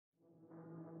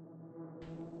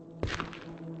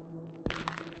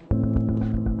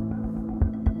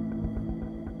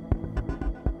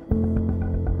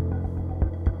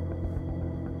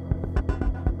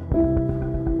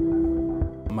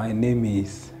name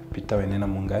is Peter Wenena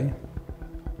Mungai.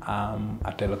 I'm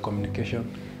a telecommunication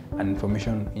and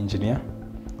information engineer.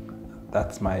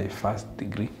 That's my first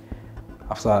degree.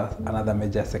 After another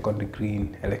major second degree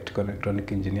in electrical and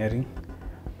electronic engineering.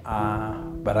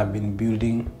 But I've been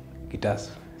building guitars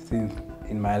since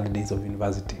in my early days of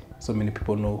university. So many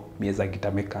people know me as a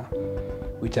guitar maker,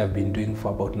 which I've been doing for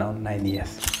about now 9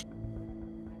 years.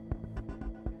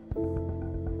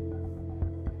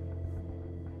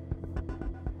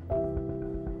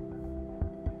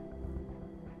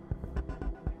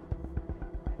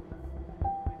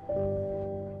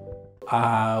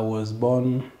 I was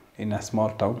born in a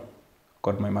small town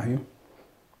called Maimahiu.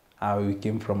 We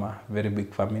came from a very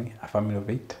big family, a family of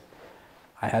 8.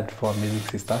 I had 4 amazing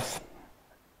sisters,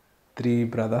 3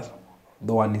 brothers,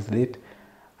 the one is late,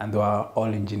 and they were all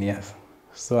engineers.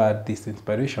 So I had this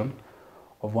inspiration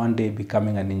of one day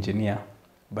becoming an engineer,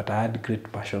 but I had great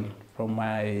passion from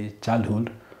my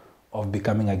childhood of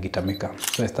becoming a guitar maker.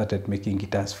 So I started making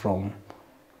guitars from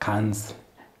cans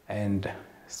and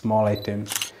small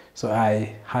items. So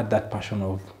I had that passion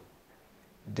of,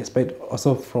 despite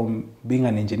also from being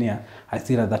an engineer, I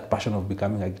still had that passion of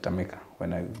becoming a guitar maker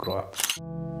when I grew up.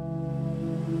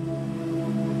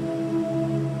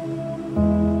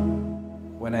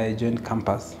 When I joined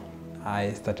campus,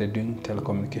 I started doing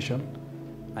telecommunication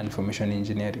and information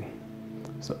engineering.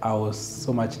 So I was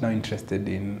so much now interested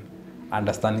in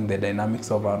understanding the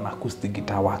dynamics of an acoustic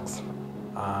guitar works.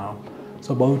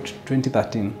 So about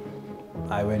 2013,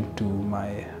 I went to my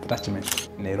attachment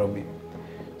in Nairobi.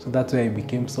 So that's where I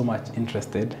became so much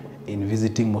interested in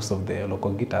visiting most of the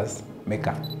local guitars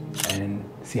maker and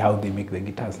see how they make the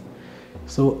guitars.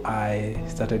 So I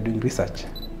started doing research.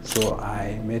 So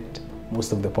I met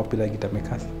most of the popular guitar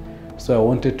makers. So I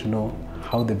wanted to know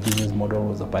how the business model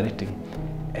was operating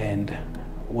and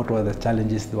what were the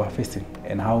challenges they were facing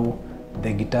and how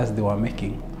the guitars they were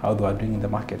making, how they were doing in the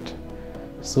market.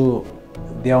 So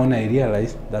there on I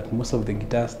realized that most of the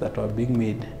guitars that were being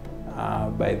made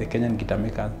by the Kenyan guitar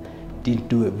makers didn't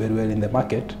do very well in the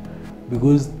market,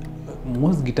 because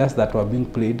most guitars that were being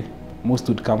played, most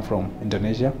would come from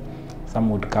Indonesia, some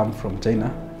would come from China,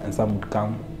 and some would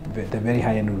come, the very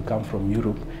high end would come from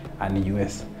Europe and the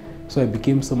US. So I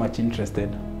became so much interested,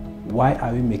 why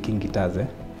are we making guitars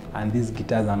and these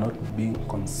guitars are not being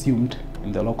consumed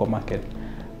in the local market,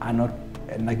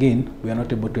 and again, we are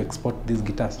not able to export these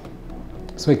guitars.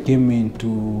 So I came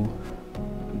into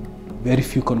very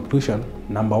few conclusions.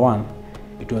 Number one,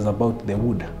 it was about the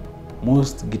wood.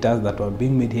 Most guitars that were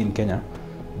being made here in Kenya,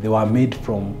 they were made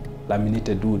from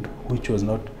laminated wood, which was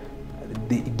not,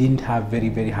 they didn't have very,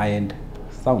 very high-end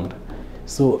sound.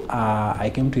 So I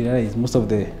came to realize most of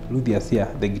the luthiers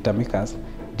here, the guitar makers,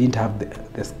 didn't have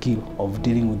the skill of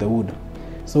dealing with the wood.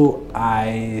 So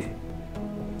I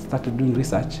started doing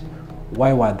research.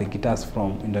 Why were the guitars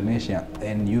from Indonesia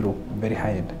and Europe very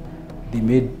high-end? They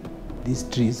made these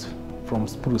trees from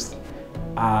spruce.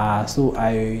 So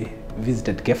I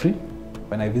visited Kefri.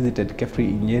 When I visited Kefri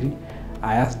in Nyeri,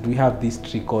 I asked, do we have this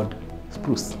tree called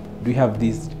spruce? Do we have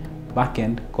this back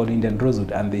end called Indian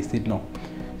rosewood? And they said no.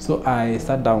 So I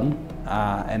sat down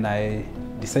and I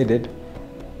decided,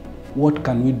 what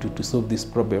can we do to solve this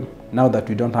problem? Now that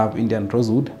we don't have Indian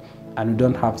rosewood and we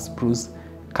don't have spruce,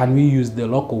 can we use the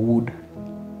local wood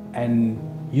and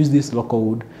use this local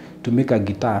wood to make a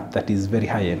guitar that is very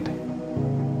high-end?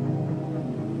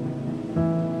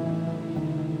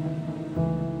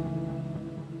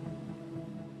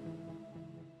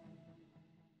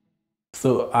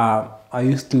 So I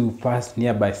used to pass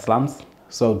nearby slums,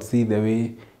 so I would see the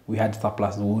way we had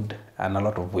surplus wood and a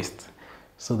lot of waste.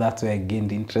 So that's where I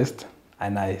gained interest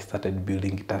and I started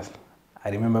building guitars. I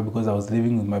remember because I was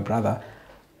living with my brother,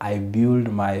 I built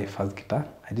my first guitar.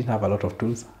 I didn't have a lot of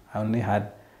tools. I only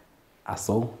had a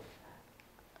saw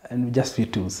and just few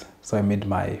tools. So I made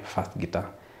my first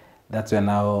guitar. That's where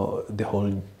now the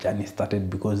whole journey started,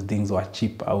 because things were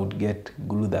cheap. I would get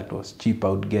glue that was cheap. I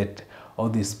would get all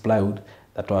these plywood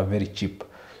that were very cheap.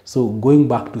 So going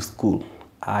back to school,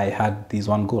 I had this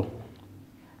one goal.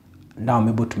 Now I'm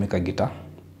able to make a guitar.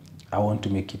 I want to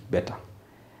make it better.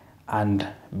 And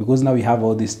because now we have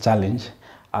all this challenge,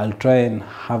 I'll try and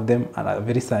have them a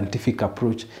very scientific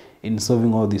approach in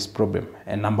solving all this problem.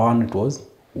 And number one, it was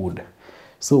wood.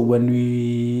 So when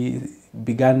we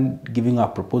began giving our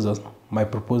proposals,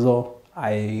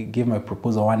 I gave my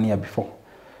proposal 1 year before.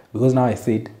 Because now I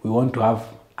said, we want to have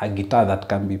a guitar that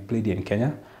can be played in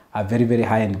Kenya, a very, very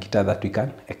high-end guitar that we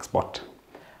can export.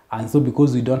 And so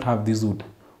because we don't have this wood,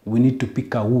 we need to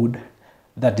pick a wood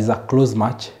that is a close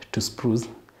match to spruce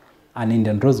and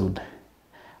Indian rosewood.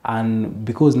 And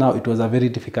because now it was a very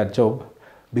difficult job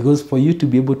Because for you to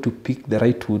be able to pick the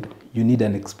right wood, you need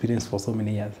an experience for so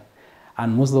many years.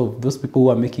 And most of those people who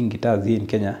are making guitars here in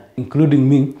Kenya, including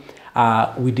me,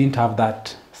 we didn't have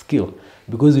that skill,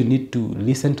 because you need to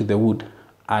listen to the wood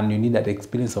and you need that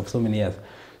experience of so many years.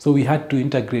 So we had to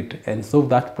integrate and solve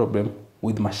that problem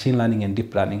with machine learning and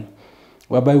deep learning,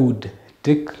 whereby we would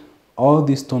take all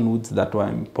these stone woods that were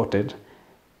imported,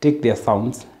 take their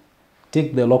sounds,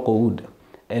 take the local wood,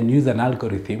 and use an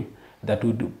algorithm that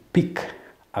would pick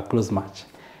a close match.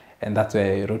 And that's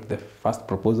where I wrote the first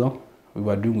proposal. We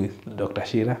were doing with Dr.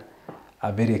 Shira,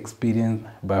 a very experienced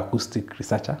bioacoustic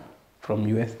researcher from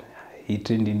US. He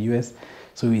trained in US.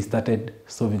 So we started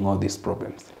solving all these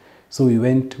problems. So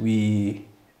we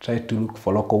tried to look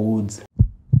for local woods.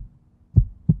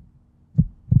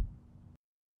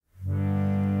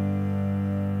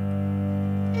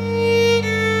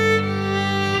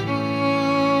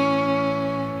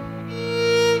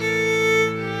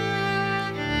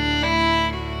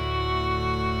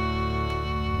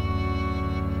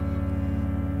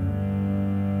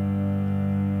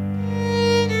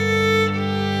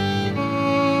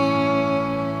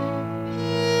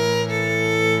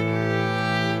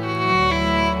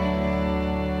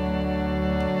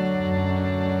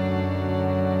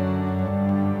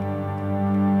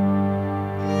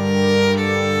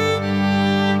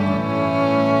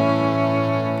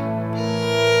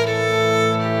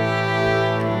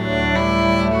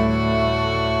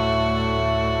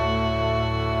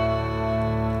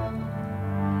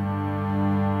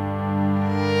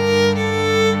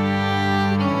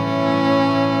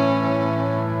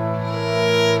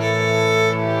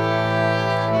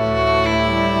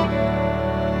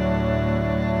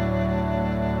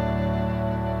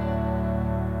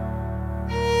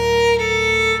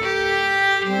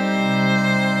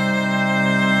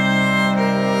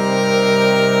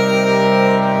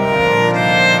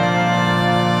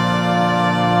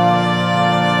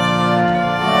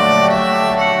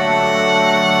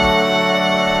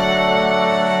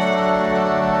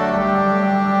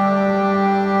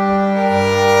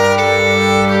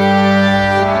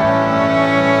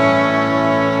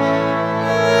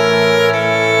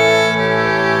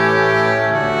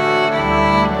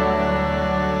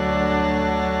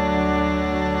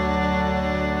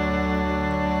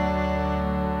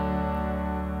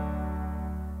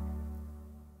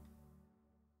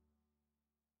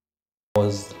 I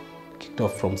was kicked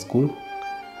off from school.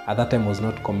 At that time I was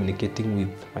not communicating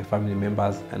with my family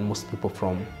members and most people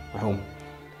from my home.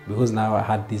 Because now I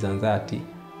had this anxiety,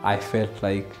 I felt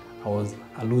like I was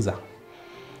a loser.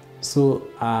 So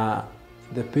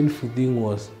the painful thing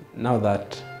was, now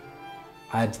that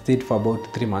I had stayed for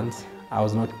about 3 months, I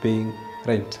was not paying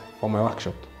rent for my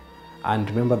workshop. And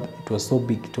remember, it was so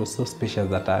big, it was so spacious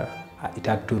that it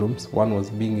had 2 rooms. One was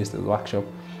being used as a workshop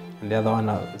and the other one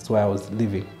is where I was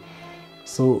living.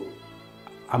 So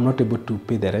I'm not able to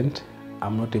pay the rent.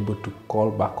 I'm not able to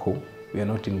call back home. We are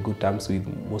not in good terms with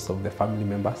most of the family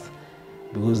members,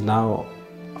 because now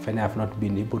I have not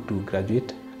been able to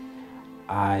graduate.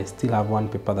 I still have one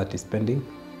paper that is pending.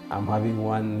 I'm having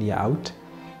 1 year out,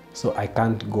 so I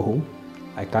can't go home.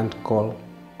 I can't call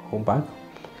home back.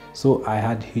 So I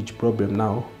had huge problem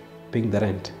now paying the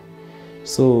rent.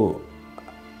 So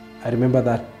I remember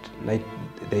that night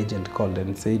the agent called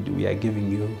and said, we are giving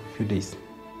you a few days.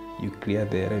 You clear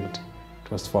the rent.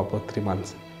 It was for about 3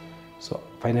 months. So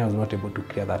finally I was not able to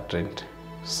clear that rent.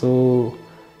 So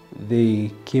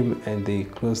they came and they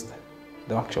closed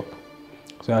the workshop.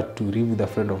 So I had to live with a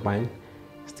friend of mine.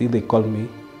 Still they called me,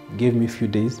 gave me a few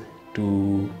days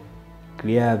to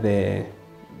clear the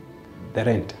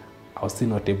rent. I was still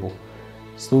not able.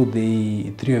 So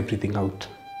they threw everything out.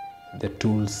 The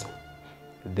tools,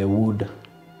 the wood,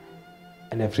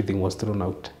 and everything was thrown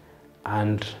out.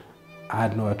 And I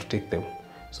had nowhere to take them.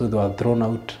 So they were thrown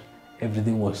out,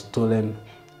 everything was stolen,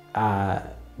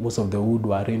 most of the wood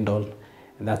were rained on,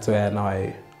 and that's where now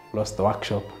I lost the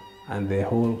workshop and the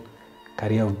whole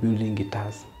career of building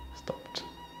guitars stopped.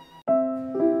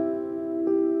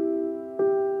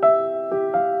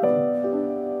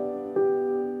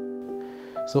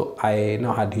 So I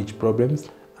now had huge problems,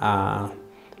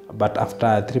 but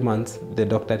after 3 months, the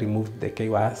doctor removed the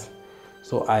K-wires.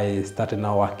 So I started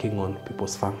now working on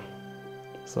people's farm.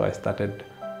 So I started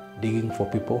digging for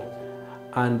people,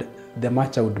 and the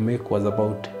match I would make was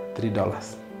about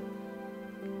 $3.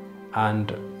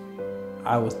 And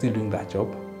I was still doing that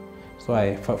job. So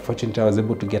fortunately I was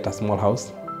able to get a small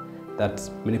house that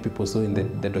many people saw in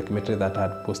the documentary that I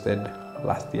had posted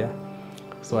last year.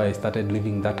 So I started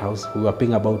living in that house. We were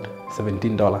paying about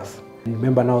 $17. And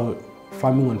remember now,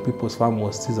 farming on people's farm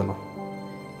was seasonal.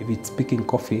 If it's picking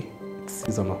coffee, it's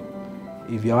seasonal.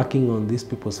 if you're working on these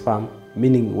people's farm,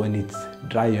 meaning when it's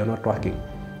dry, you're not working.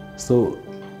 So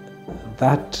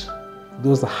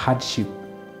those hardship,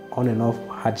 on and off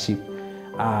hardship,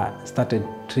 started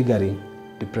triggering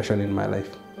depression in my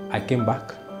life. I came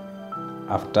back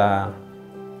after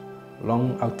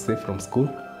long outside from school.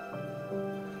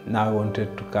 Now I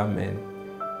wanted to come and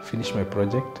finish my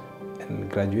project and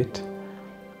graduate.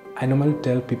 I normally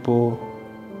tell people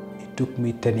it took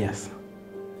me 10 years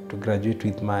to graduate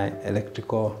with my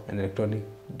electrical and electronic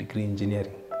degree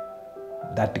engineering.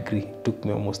 That degree took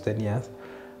me almost 10 years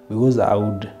because I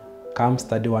would come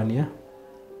study 1 year,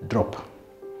 drop.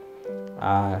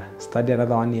 Study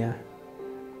another 1 year,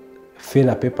 fail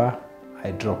a paper,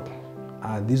 I drop.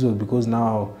 This was because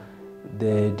now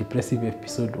the depressive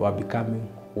episodes were becoming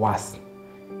worse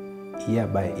year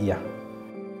by year.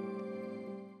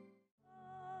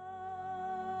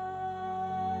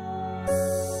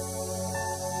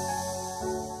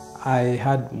 I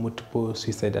had multiple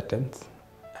suicide attempts,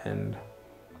 and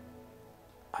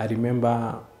I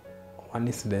remember one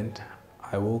incident.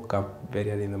 I woke up very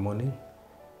early in the morning,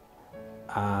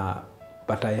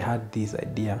 but I had this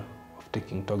idea of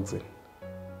taking toxin.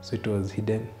 So it was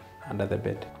hidden under the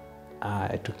bed.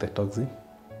 I took the toxin,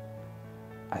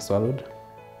 I swallowed.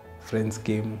 Friends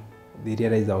came, they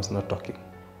realized I was not talking.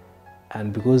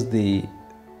 And because they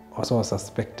also were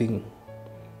suspecting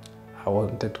I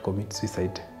wanted to commit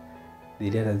suicide, they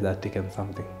realized that I'd taken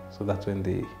something. So that's when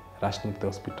they rushed me to the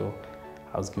hospital.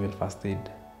 I was given first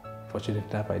aid. Fortunately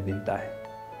enough, I didn't die.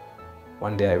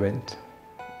 One day I went,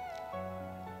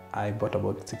 I bought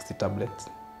about 60 tablets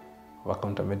of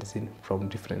counter medicine from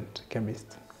different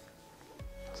chemists.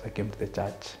 So I came to the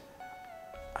church,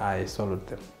 I swallowed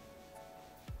them,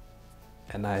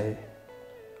 and I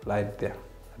lied there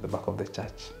at the back of the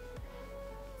church.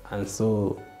 And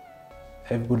so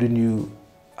everybody knew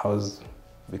I was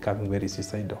becoming very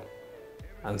suicidal.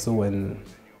 And so when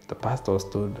the pastor was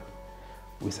told,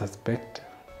 we suspect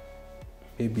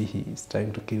maybe he is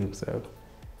trying to kill himself,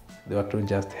 they were told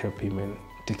just help him and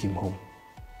take him home.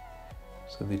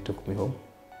 So they took me home.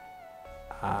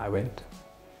 I went.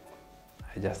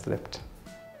 I just slept.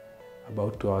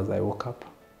 About 2 hours I woke up.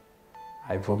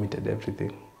 I vomited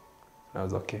everything. And I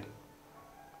was okay.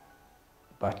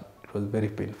 But it was very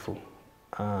painful.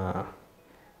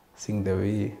 Seeing the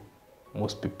way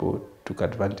most people took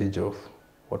advantage of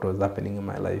what was happening in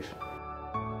my life.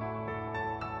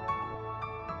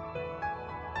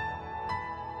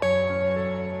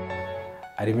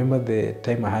 I remember the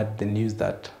time I had the news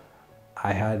that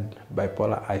I had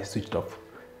bipolar, I switched off.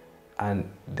 And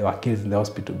there were kids in the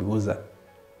hospital because I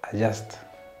just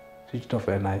switched off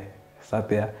and I sat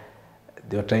there.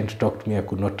 They were trying to talk to me, I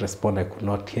could not respond, I could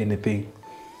not hear anything.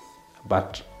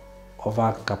 But over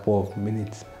a couple of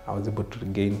minutes, I was able to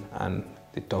regain, and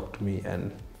they talked to me,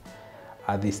 and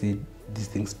they said these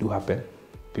things do happen.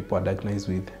 People are diagnosed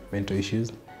with mental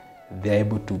issues. They're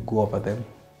able to go over them.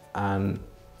 And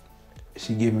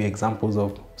she gave me examples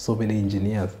of so many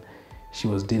engineers she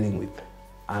was dealing with,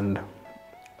 and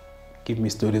gave me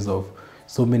stories of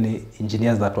so many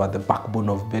engineers that were the backbone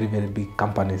of very, very big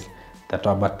companies that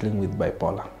were battling with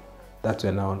bipolar. That's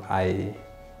when now I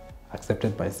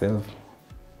accepted myself,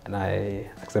 and I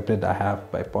accepted I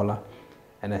have bipolar,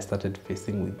 and I started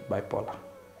facing with bipolar.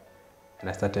 And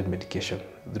I started medication.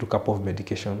 Through a couple of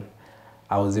medication,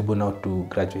 I was able now to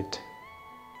graduate.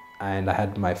 And I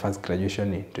had my first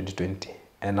graduation in 2020.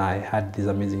 And I had this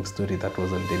amazing story that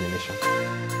was on Daily Nation,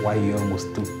 why it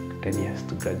almost took 10 years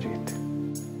to graduate.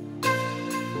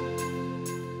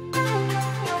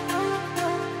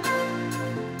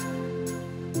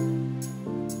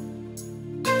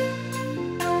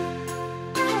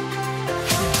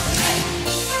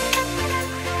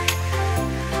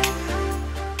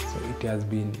 So it has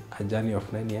been a journey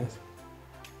of 9 years.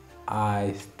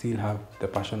 I still have the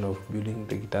passion of building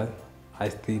the guitars. I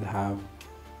still have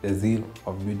the zeal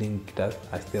of building guitars.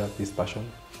 I still have this passion.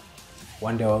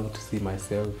 One day I want to see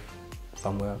myself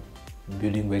somewhere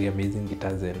building very amazing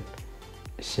guitars and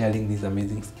sharing this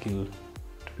amazing skill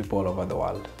to people all over the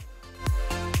world.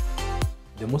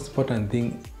 The most important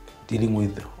thing dealing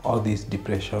with all this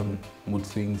depression, mood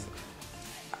swings,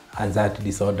 anxiety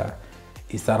disorder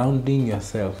is surrounding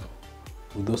yourself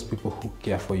with those people who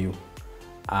care for you.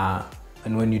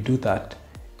 And when you do that,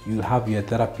 you'll have your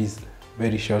therapies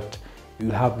very short,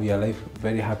 you'll have your life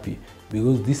very happy,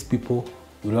 because these people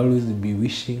will always be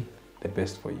wishing the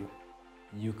best for you.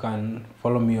 You can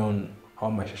follow me on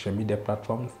all my social media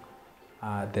platforms.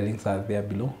 The links are there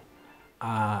below.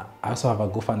 I also have a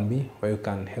GoFundMe where you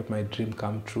can help my dream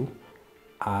come true.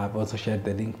 I've also shared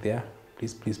the link there.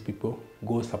 Please people,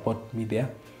 go support me there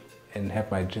and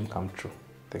help my dream come true.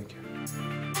 Thank you.